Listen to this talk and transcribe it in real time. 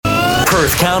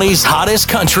Perth County's hottest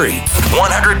country.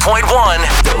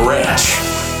 100.1 The Ranch.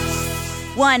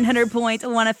 100.1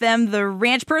 FM, The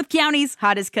Ranch, Perth County's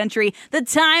hottest country. The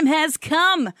time has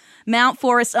come. Mount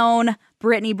Forest's own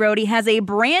Brittany Brody has a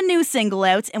brand new single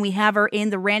out, and we have her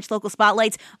in the Ranch Local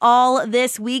Spotlights all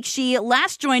this week. She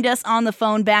last joined us on the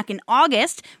phone back in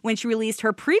August when she released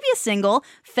her previous single,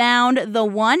 Found the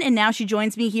One, and now she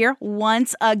joins me here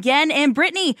once again. And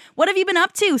Brittany, what have you been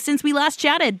up to since we last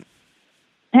chatted?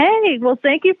 Hey, well,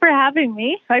 thank you for having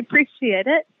me. I appreciate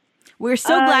it. We're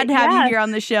so glad to have you here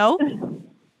on the show.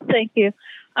 Thank you.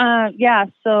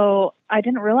 So I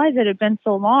didn't realize it had been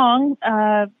so long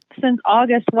since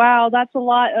August. Wow, that's a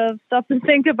lot of stuff to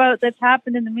think about that's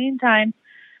happened in the meantime.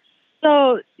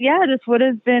 So, just would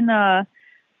have been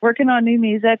working on new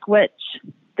music, which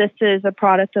this is a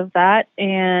product of that.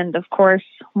 And, of course,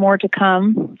 more to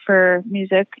come for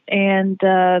music. And,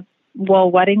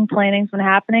 wedding planning's been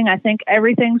happening. I think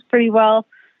everything's pretty well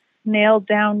nailed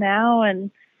down now, and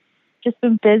just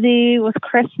been busy with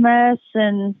Christmas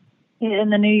and in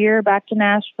the new year back to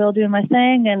Nashville doing my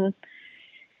thing, and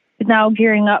now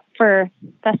gearing up for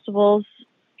festivals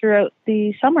throughout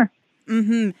the summer.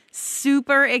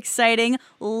 Super exciting.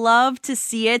 Love to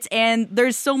see it. And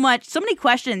there's so many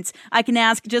questions I can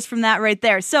ask just from that right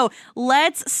there. So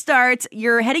let's start.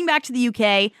 You're heading back to the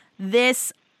UK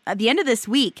at the end of this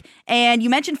week, and you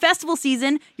mentioned festival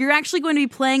season. You're actually going to be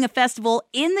playing a festival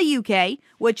in the UK,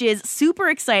 which is super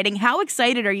exciting. How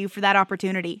excited are you for that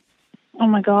opportunity? Oh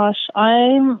my gosh,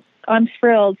 I'm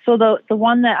thrilled. So the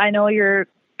one that I know you're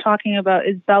talking about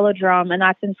is Belladrum, and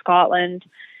that's in Scotland.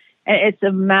 And it's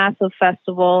a massive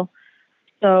festival.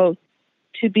 So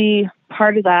to be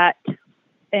part of that,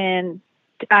 and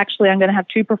actually I'm going to have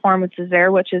 2 performances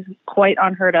there, which is quite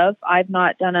unheard of. I've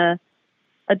not done a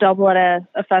double at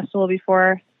a festival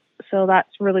before, so that's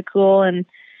really cool, and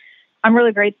I'm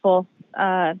really grateful.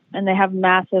 And they have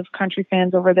massive country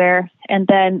fans over there. And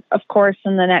then, of course,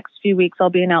 in the next few weeks, I'll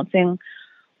be announcing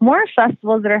more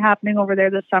festivals that are happening over there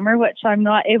this summer, which I'm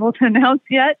not able to announce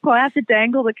yet, so I have to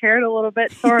dangle the carrot a little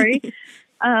bit. Sorry.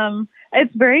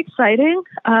 It's very exciting,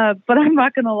 but I'm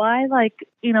not going to lie.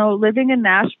 Living in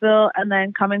Nashville and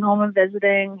then coming home and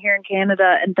visiting here in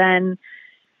Canada, and then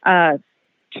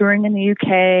touring in the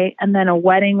UK, and then a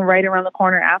wedding right around the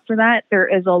corner after that, there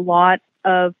is a lot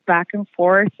of back and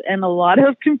forth and a lot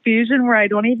of confusion where I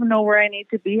don't even know where I need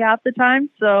to be half the time.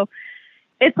 So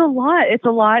it's a lot. It's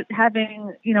a lot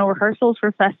having, rehearsals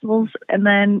for festivals and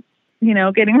then,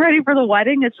 getting ready for the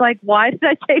wedding. It's like, why did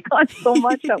I take on so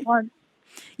much at once?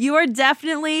 You are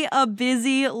definitely a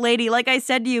busy lady. Like I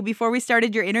said to you before we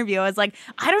started your interview, I was like,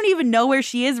 I don't even know where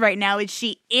she is right now. Is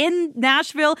she in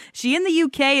Nashville? Is she in the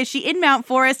UK? Is she in Mount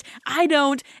Forest? I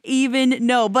don't even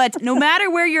know. But no matter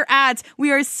where you're at,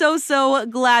 we are so, so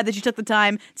glad that you took the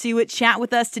time to chat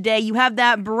with us today. You have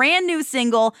that brand new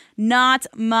single, Not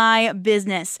My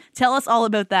Business. Tell us all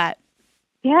about that.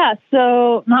 Yeah,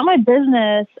 so Not My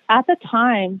Business, at the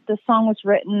time, the song was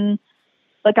written,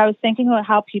 I was thinking about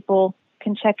how people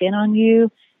can check in on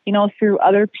you, through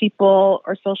other people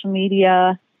or social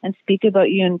media and speak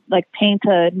about you and paint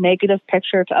a negative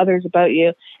picture to others about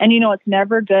you. And, it's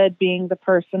never good being the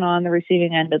person on the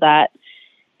receiving end of that.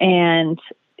 And,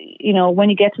 when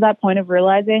you get to that point of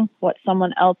realizing what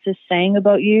someone else is saying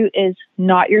about you is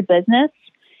not your business,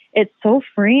 it's so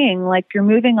freeing. You're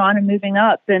moving on and moving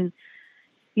up, and,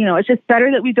 it's just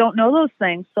better that we don't know those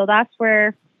things. So that's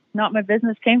where Not My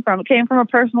Business came from. It came from a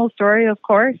personal story, of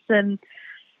course, and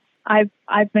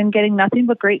I've been getting nothing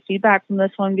but great feedback from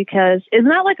this one, because isn't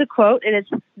that like a quote? It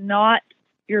is not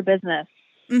your business.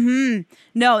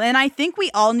 No, and I think we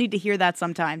all need to hear that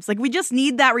sometimes. We just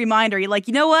need that reminder. You're like,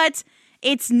 you know what?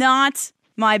 It's not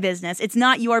my business. It's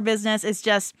not your business. It's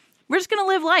just, we're just going to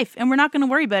live life, and we're not going to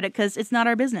worry about it because it's not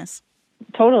our business.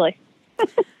 Totally.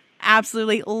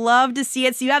 Absolutely. Love to see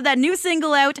it. So you have that new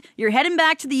single out. You're heading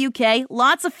back to the UK.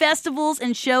 Lots of festivals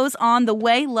and shows on the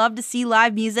way. Love to see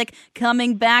live music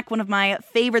coming back. One of my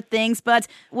favorite things. But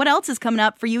what else is coming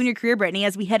up for you in your career, Brittany,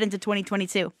 as we head into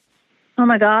 2022? Oh,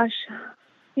 my gosh.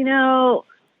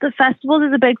 The festivals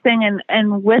is a big thing.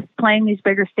 And with playing these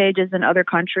bigger stages in other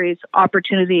countries,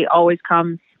 opportunity always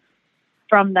comes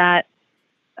from that.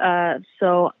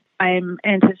 So I'm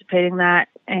anticipating that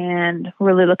and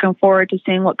really looking forward to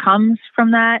seeing what comes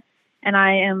from that. And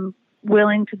I am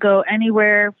willing to go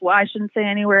anywhere. Well, I shouldn't say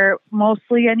anywhere,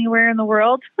 mostly anywhere in the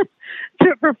world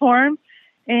to perform,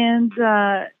 and,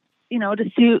 to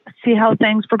see how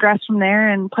things progress from there,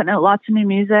 and putting out lots of new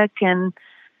music. And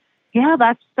yeah,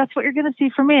 that's what you're going to see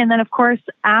from me. And then, of course,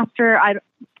 after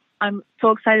I'm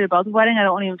so excited about the wedding. I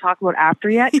don't want to even talk about after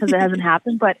yet because it hasn't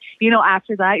happened. But,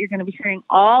 after that, you're going to be hearing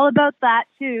all about that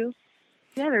too.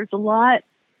 Yeah, there's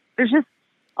just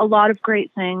a lot of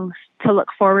great things to look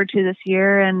forward to this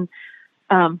year. And,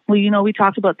 we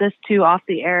talked about this too off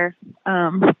the air.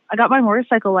 I got my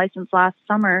motorcycle license last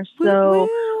summer. So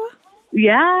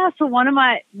yeah, so one of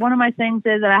my things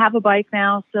is that I have a bike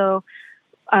now. So,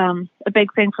 a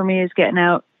big thing for me is getting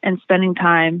out and spending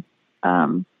time,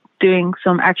 doing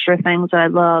some extra things that I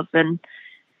love. And,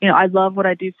 I love what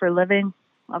I do for a living.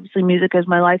 Obviously music is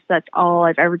my life. That's all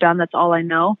I've ever done. That's all I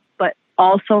know. But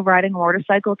also riding a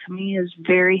motorcycle to me is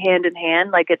very hand in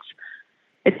hand. Like it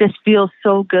just feels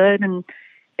so good and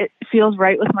it feels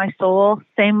right with my soul.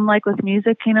 Same like with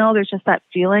music, there's just that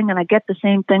feeling, and I get the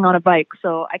same thing on a bike.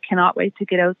 So I cannot wait to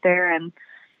get out there and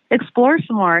explore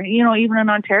some more, even in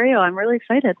Ontario. I'm really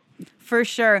excited. For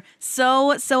sure.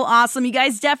 So awesome. You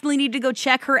guys definitely need to go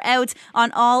check her out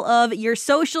on all of your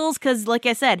socials because, like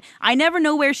I said, I never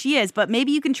know where she is, but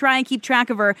maybe you can try and keep track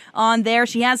of her on there.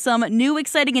 She has some new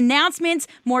exciting announcements,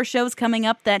 more shows coming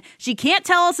up that she can't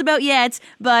tell us about yet,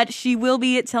 but she will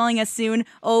be telling us soon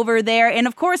over there. And,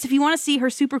 of course, if you want to see her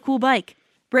super cool bike,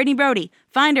 Brittany Brody,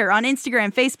 find her on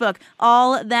Instagram, Facebook,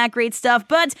 all that great stuff.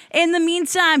 But in the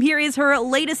meantime, here is her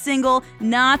latest single,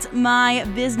 Not My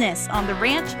Business, on the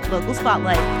Ranch Local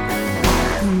Spotlight.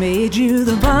 Who made you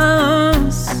the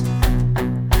boss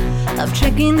of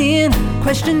checking in,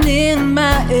 questioning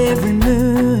my every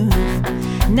move?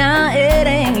 Now it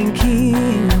ain't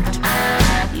cute.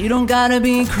 You don't gotta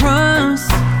be cross.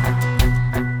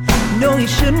 No, you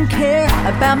shouldn't care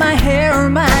about my hair or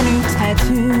my new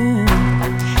tattoo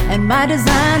and my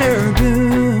designer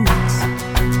boots.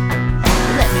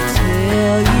 Let me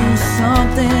tell you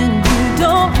something you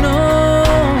don't know.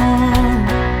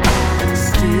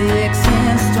 Sticks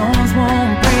and stones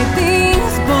won't break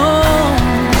these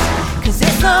bones. 'Cause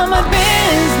it's not my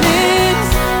business.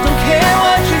 Don't care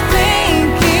what you're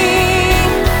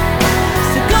thinking.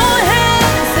 So go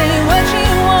ahead and say what you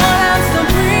want. I'm still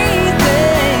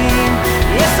breathing.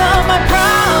 It's not my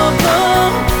problem.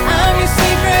 I'm your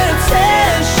secret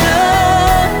obsession.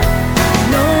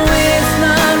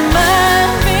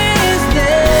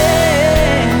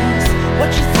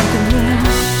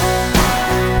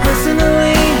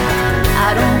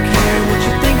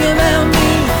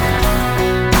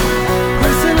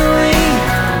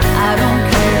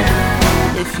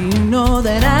 Know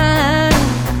that I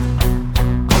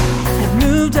have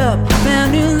moved up,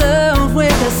 found new love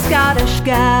with a Scottish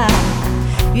guy.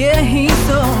 Yeah, he's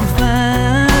so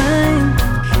fine.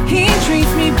 He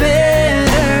treats me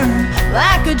better,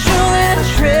 like a jewel and a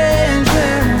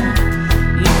treasure.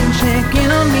 You can check in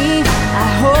on me. I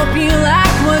hope you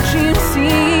like what you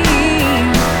see.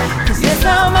 'Cause it's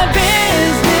not my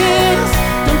business.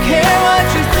 Don't care what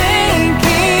you're thinking.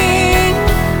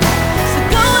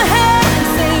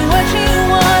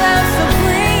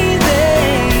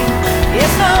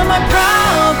 My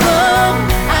problem,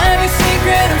 I'm your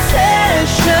secret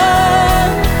obsession.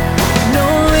 No,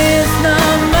 it's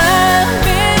not my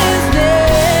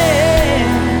business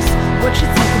what you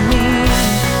think of me.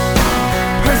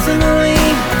 Personally,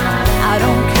 I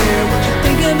don't care what you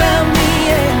think about me.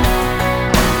 Yeah.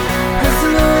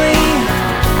 Personally,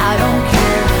 I don't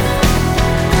care.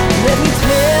 Let me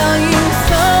tell you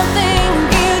something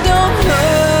you don't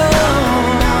know.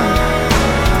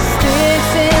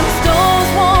 Sticks and stones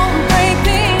won't break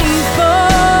these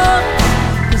bones.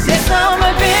 'Cause it's not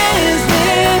my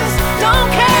business. Don't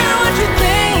care what you're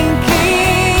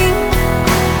thinking.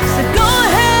 So go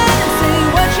ahead and say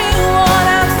what you want.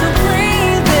 I'm still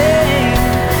breathing.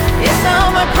 It's not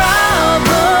my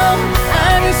problem.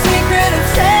 I'm your secret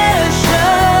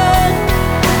obsession.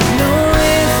 No,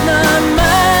 it's not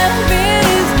my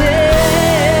business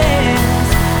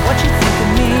what you think of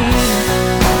me.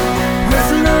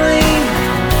 Personally,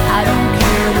 I don't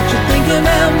care what you think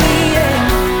about me. Yeah.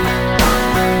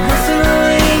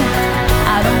 Personally,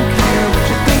 I don't care what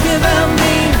you think about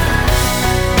me.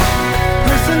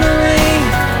 Personally,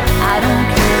 I don't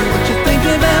care what you think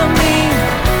about me.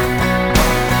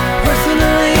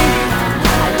 Personally,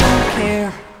 I don't care.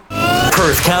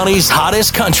 Perth County's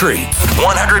hottest country.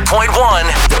 100.1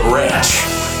 The Ranch.